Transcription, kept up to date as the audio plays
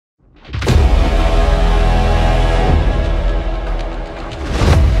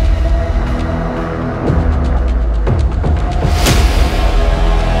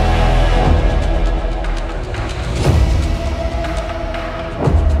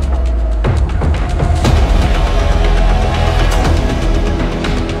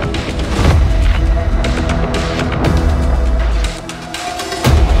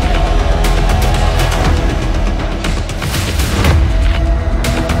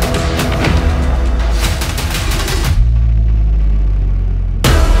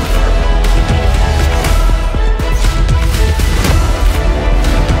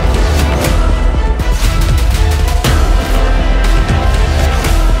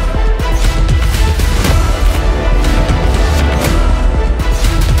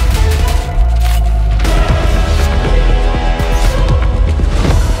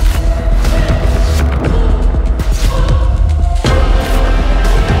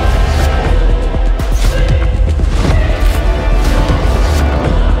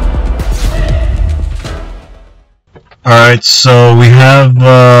Alright, so we have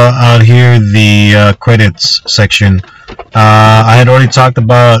out here the credits section. I had already talked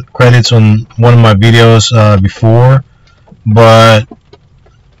about credits on one of my videos before, but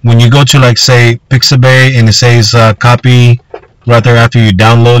when you go to, like, say Pixabay and it says copy right there after you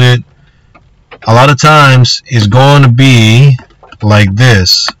download it, a lot of times it's going to be like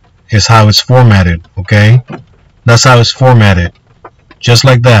this is how it's formatted. Okay, that's how it's formatted, just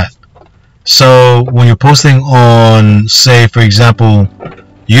like that. So when you're posting on, say for example,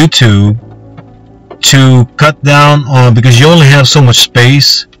 YouTube, to cut down on, because you only have so much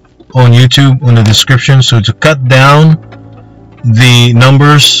space on YouTube on the description, so to cut down the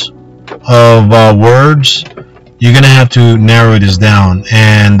numbers of words, you're gonna have to narrow this down,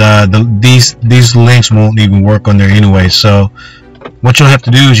 and these links won't even work on there anyway. So what you'll have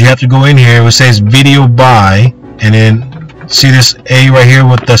to do is you have to go in here where it says video by, and then see this A right here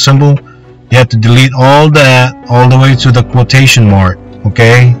with the symbol. You have to delete all that all the way to the quotation mark.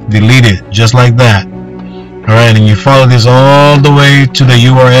 Okay, delete it just like that. Alright, and you follow this all the way to the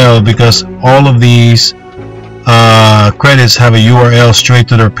URL, because all of these credits have a URL straight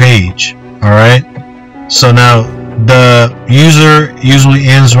to their page. Alright, so now the user usually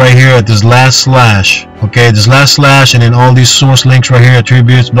ends right here at this last slash. Okay, this last slash, and then all these source links right here,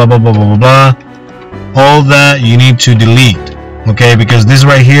 attributes, blah blah blah blah blah blah. All that you need to delete. Okay, because this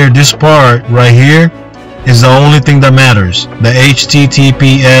right here, this part right here is the only thing that matters. The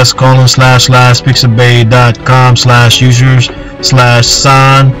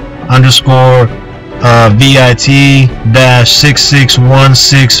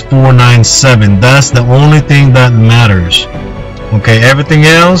That's the only thing that matters. Okay, everything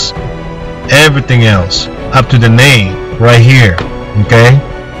else up to the name right here. Okay,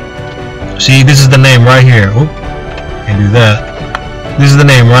 see, this is the name right here. Oop, can't do that. This is the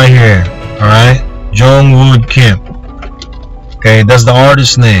name right here. Alright, JEONGWOO Kim. Okay, that's the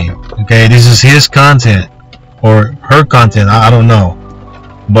artist name. Okay, this is his content or her content, I don't know.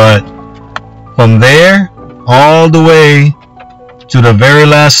 But from there all the way to the very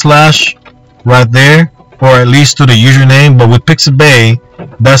last slash right there, or at least to the username, but with Pixabay,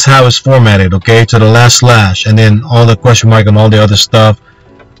 that's how it's formatted. Okay, to the last slash, and then all the question mark and all the other stuff,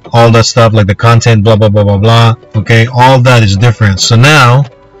 all that stuff like the content, blah blah blah blah blah. Okay, all that is different. So now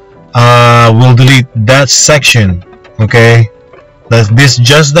we'll delete that section. Okay, that's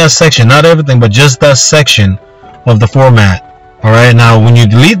just that section, not everything, but just that section of the format. Alright, now when you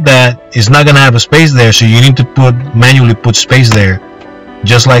delete that, it's not gonna have a space there, so you need to manually put space there,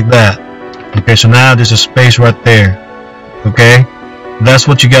 just like that. Okay, so now there's a space right there. Okay, that's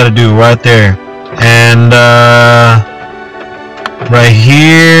what you got to do right there. And right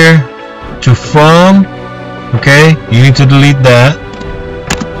here to from, okay, you need to delete that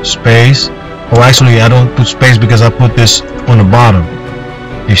space. Oh, actually I don't put space because I put this on the bottom.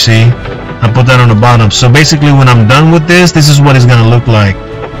 You see, I put that on the bottom. So basically when I'm done with this, this is what it's gonna look like.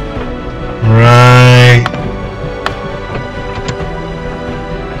 Right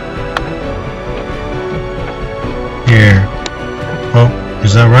here. Oh,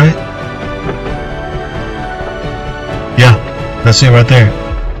 is that right? Yeah, that's it right there.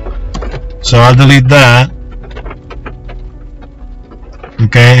 So I'll delete that.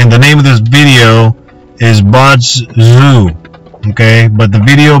 Okay, and the name of this video is JEONGWOO. Okay, but the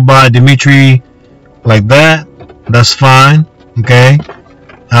video by Dmitry, like that, that's fine. Okay,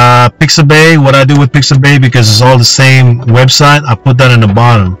 Pixabay, what I do with Pixabay, because it's all the same website, I put that in the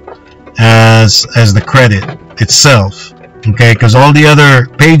bottom as the credit itself. Okay, because all the other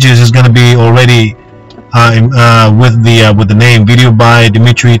pages is going to be already with the name video by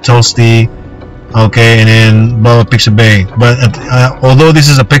Dmitry Tolsty. Okay, and then blah, blah, Pixabay. But although this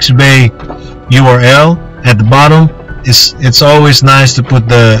is a Pixabay URL at the bottom, it's always nice to put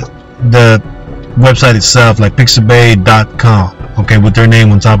the website itself, like pixabay.com. Okay, with their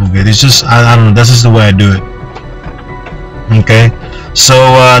name on top of it. It's just I don't know, that's just the way I do it. Okay, so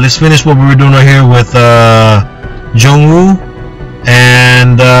let's finish what we were doing right here with JEONGWOO,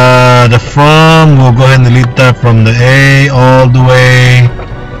 and the from, we'll go ahead and delete that from the A all the way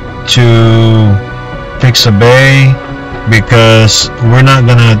to Pixabay, because we're not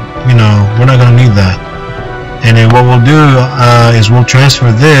gonna need that. And then what we'll do is we'll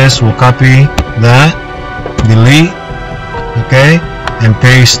transfer this, we'll copy that, delete, okay, and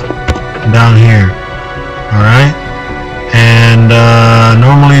paste down here. Alright, and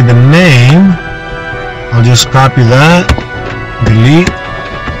normally the name, I'll just copy that, delete,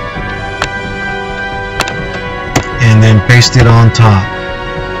 and then paste it on top,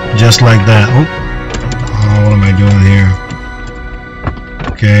 just like that. Oh, what am I doing here?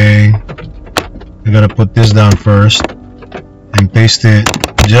 Okay, I gotta put this down first. and paste it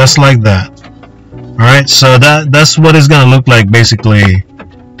just like that. Alright, so that's what it's gonna look like basically.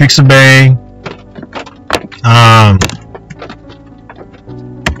 Pixabay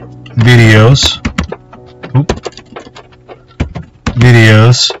videos.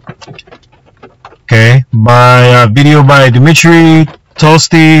 Videos. Okay, by video by Dmitry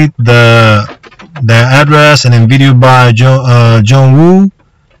Tolsty, the address, and then video by JEONGWOO,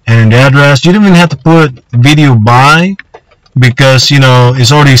 and the address. You don't even have to put video by, because you know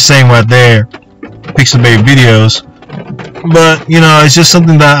it's already saying right there Pixabay videos. But you know, it's just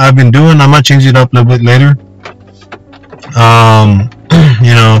something that I've been doing. I might change it up a little bit later,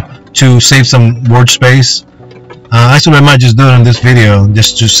 you know, to save some word space. Actually, I might just do it in this video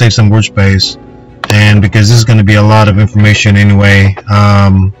just to save some word space, and because this is going to be a lot of information anyway.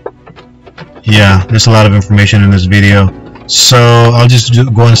 Yeah, there's a lot of information in this video, so I'll just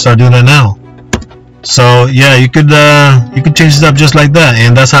go and start doing that now. So yeah, you could change it up just like that,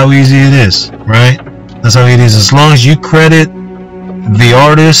 and that's how easy it is, right? That's how it is. As long as you credit the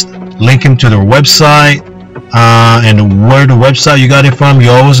artist, link him to their website, and where the website you got it from,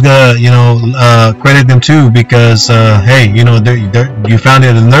 you always gotta, you know, credit them too, because hey, you know, you found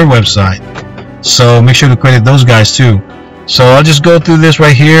it on their website, so make sure to credit those guys too. So I'll just go through this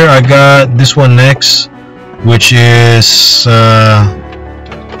right here. I got this one next, which is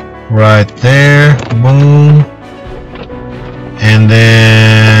right there, boom, and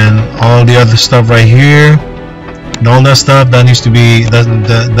then all the other stuff right here, and all that stuff that needs to be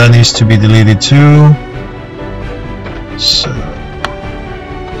that needs to be deleted too. So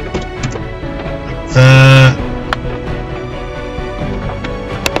like that,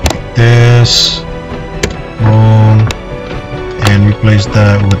 this, boom, and replace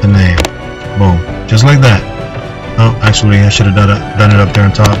that with the name, boom, just like that. Oh, actually, I should have done it up there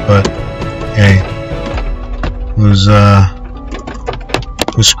on top, but hey, who's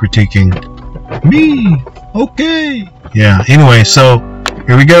critiquing me? Okay, yeah. Anyway, so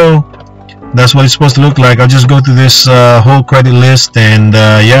here we go. That's what it's supposed to look like. I'll just go through this whole credit list, and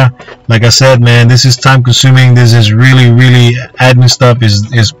yeah, like I said, man, this is time consuming. This is really admin stuff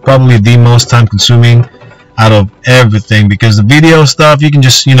is probably the most time consuming out of everything, because the video stuff you can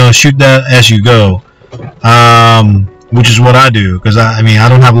just, you know, shoot that as you go, which is what I do, because I mean I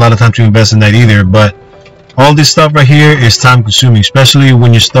don't have a lot of time to invest in that either. But all this stuff right here is time consuming, especially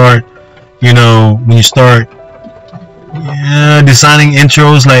when you start, you know, designing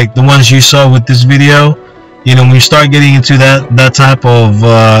intros like the ones you saw with this video. You know, when you start getting into that type of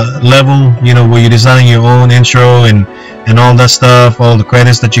level, you know, where you're designing your own intro and all that stuff, all the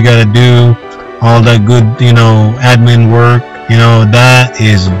credits that you gotta do, all that good, you know, admin work, you know, that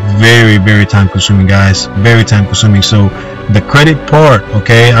is very time consuming, guys, very time consuming. So the credit part,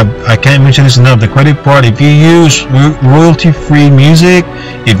 okay, I can't mention this enough. The credit part, if you use royalty free music,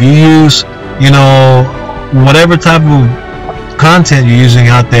 if you use, you know, whatever type of content you're using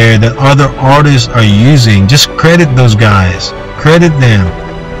out there that other artists are using, just credit those guys, credit them,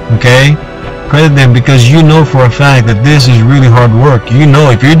 okay, credit them, because you know for a fact that this is really hard work. You know,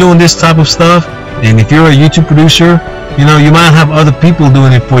 if you're doing this type of stuff, and if you're a YouTube producer, you know, you might have other people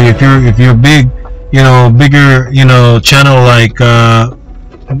doing it for you. If you're big, you know, bigger, you know, channel like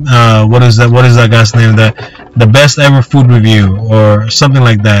what is that guy's name, the best ever food review or something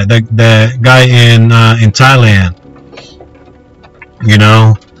like that, that guy in Thailand. You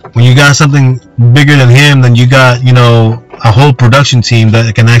know, when you got something bigger than him, then you got, you know, a whole production team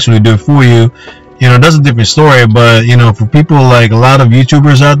that can actually do it for you. You know, that's a different story. But you know, for people like a lot of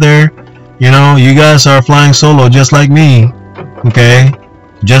YouTubers out there, you know, you guys are flying solo just like me, okay,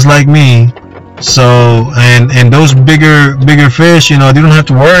 just like me. So and those bigger fish, you know, they don't have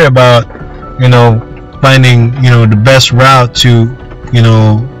to worry about, you know, finding, you know, the best route to, you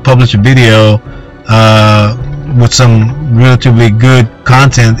know, publish a video with some relatively good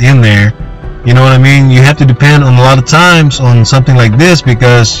content in there. You know what I mean? You have to depend on a lot of times on something like this,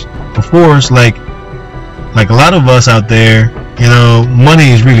 because of course, like a lot of us out there, you know, money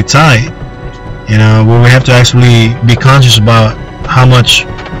is really tight, you know, where we have to actually be conscious about how much,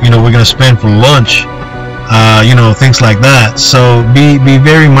 you know, we're gonna spend for lunch, you know, things like that. So be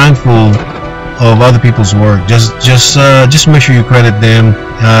very mindful of other people's work. Just make sure you credit them.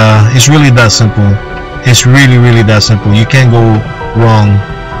 It's really that simple. It's really that simple. You can't go wrong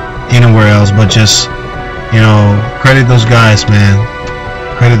anywhere else but just, you know, credit those guys, man.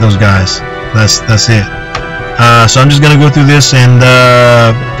 Credit those guys. That's it. So I'm just gonna go through this and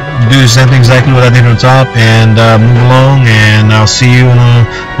do the same thing exactly what I did on top, and move along, and I'll see you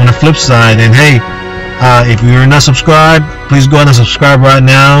on the flip side. And hey, if you're not subscribed, please go ahead and subscribe right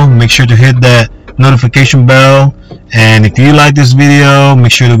now. Make sure to hit that notification bell. And if you like this video,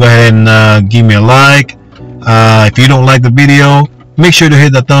 make sure to go ahead and give me a like. If you don't like the video, make sure to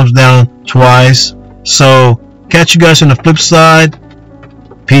hit the thumbs down twice. So catch you guys on the flip side.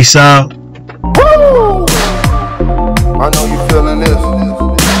 Peace out. I know you